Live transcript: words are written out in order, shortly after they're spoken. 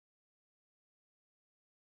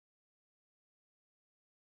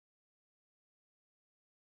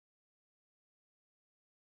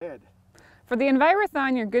For the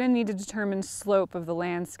Envirothon, you're going to need to determine slope of the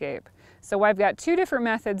landscape. So I've got two different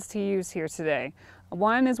methods to use here today.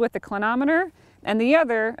 One is with the clinometer, and the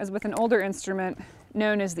other is with an older instrument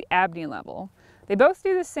known as the Abney Level. They both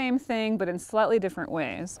do the same thing, but in slightly different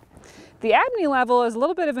ways. The Abney Level is a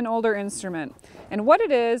little bit of an older instrument, and what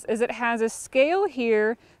it is it has a scale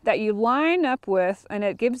here that you line up with, and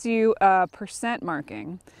it gives you a percent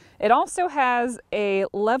marking. It also has a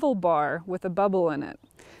level bar with a bubble in it.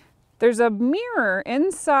 There's a mirror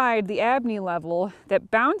inside the Abney Level that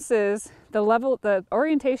bounces the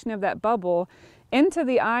orientation of that bubble into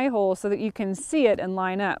the eye hole so that you can see it and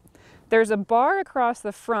line up. There's a bar across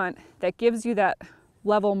the front that gives you that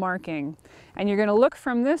level marking, and you're going to look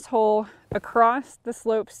from this hole across the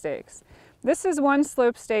slope stakes. This is one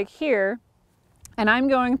slope stake here, and I'm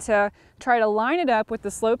going to try to line it up with the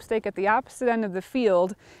slope stake at the opposite end of the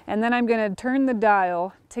field, and then I'm going to turn the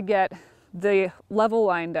dial to get the level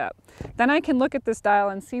lined up. Then I can look at this dial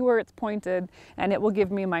and see where it's pointed, and it will give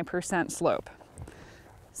me my percent slope.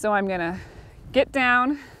 So I'm going to get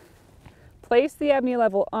down, place the Abney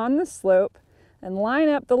Level on the slope, and line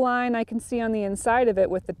up the line I can see on the inside of it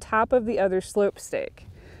with the top of the other slope stake.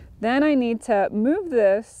 Then I need to move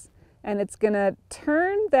this, and it's going to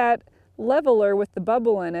turn that leveler with the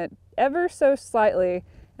bubble in it ever so slightly,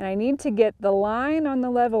 and I need to get the line on the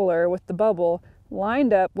leveler with the bubble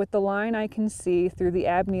lined up with the line I can see through the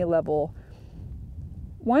Abney Level.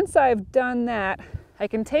 Once I've done that, I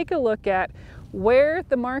can take a look at where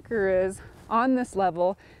the marker is on this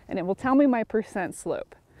level, and it will tell me my percent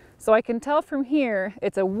slope. So I can tell from here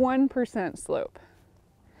it's a 1% slope.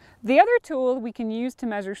 The other tool we can use to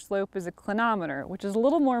measure slope is a clinometer, which is a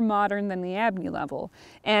little more modern than the Abney Level.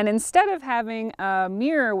 And instead of having a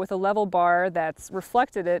mirror with a level bar that's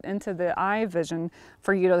reflected it into the eye vision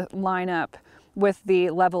for you to line up with the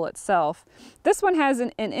level itself, this one has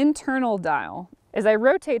an internal dial. As I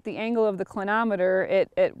rotate the angle of the clinometer,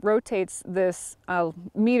 it rotates this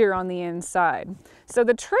meter on the inside. So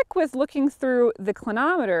the trick with looking through the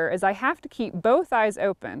clinometer is I have to keep both eyes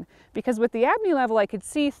open, because with the Abney Level I could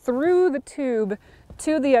see through the tube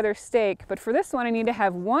to the other stake, but for this one I need to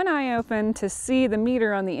have one eye open to see the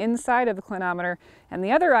meter on the inside of the clinometer and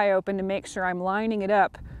the other eye open to make sure I'm lining it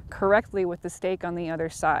up correctly with the stake on the other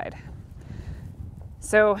side.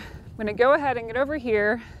 So I'm going to go ahead and get over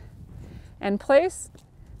here and place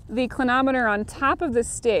the clinometer on top of the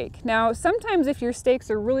stake. Now, sometimes if your stakes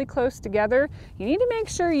are really close together, you need to make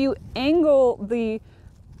sure you angle the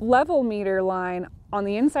level meter line on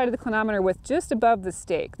the inside of the clinometer with just above the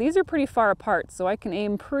stake. These are pretty far apart, so I can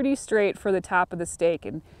aim pretty straight for the top of the stake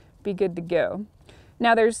and be good to go.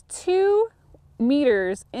 Now, there's 2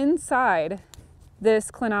 meters inside this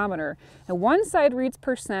clinometer, and one side reads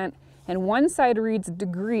percent and one side reads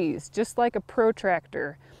degrees, just like a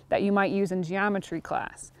protractor that you might use in geometry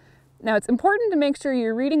class. Now, it's important to make sure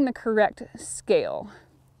you're reading the correct scale.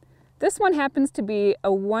 This one happens to be a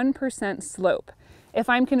 1% slope. If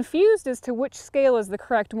I'm confused as to which scale is the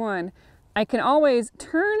correct one, I can always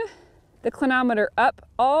turn the clinometer up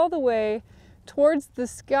all the way towards the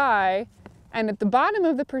sky, and at the bottom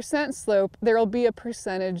of the percent slope, there will be a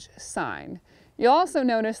percentage sign. You'll also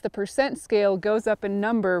notice the percent scale goes up in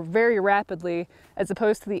number very rapidly as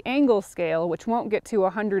opposed to the angle scale, which won't get to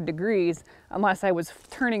 100 degrees unless I was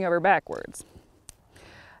turning over backwards.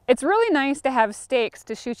 It's really nice to have stakes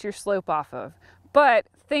to shoot your slope off of, but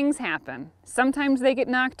things happen. Sometimes they get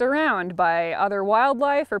knocked around by other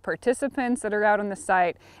wildlife or participants that are out on the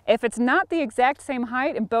site. If it's not the exact same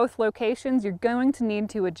height in both locations, you're going to need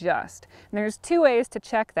to adjust. And there's 2 ways to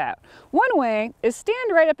check that. One way is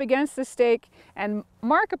stand right up against the stake and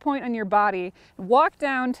mark a point on your body, walk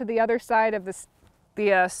down to the other side of the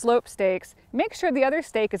slope stakes, make sure the other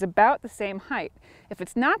stake is about the same height. If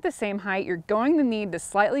it's not the same height, you're going to need to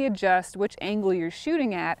slightly adjust which angle you're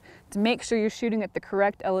shooting at to make sure you're shooting at the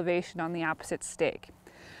correct elevation on the opposite stake.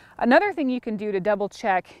 Another thing you can do to double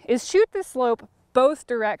check is shoot the slope both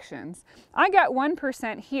directions. I got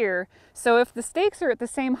 1% here, so if the stakes are at the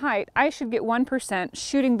same height, I should get 1%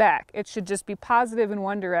 shooting back. It should just be positive in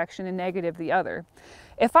one direction and negative the other.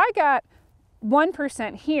 If I got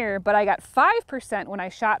 1% here, but I got 5% when I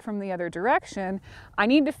shot from the other direction, I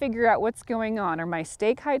need to figure out what's going on. Are my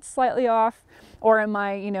stake heights slightly off, or am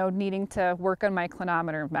I, needing to work on my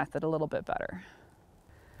clinometer method a little bit better?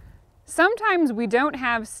 Sometimes we don't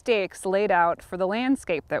have stakes laid out for the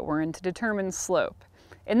landscape that we're in to determine slope.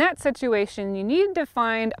 In that situation, you need to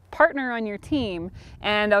find a partner on your team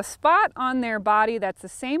and a spot on their body that's the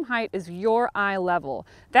same height as your eye level.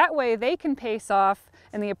 That way they can pace off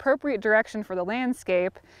in the appropriate direction for the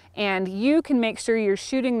landscape, and you can make sure you're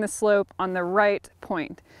shooting the slope on the right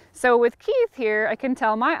point. So with Keith here, I can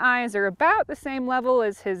tell my eyes are about the same level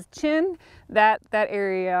as his chin, that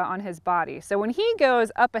area on his body. So when he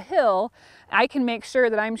goes up a hill, I can make sure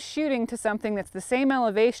that I'm shooting to something that's the same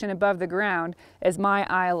elevation above the ground as my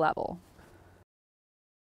eye level.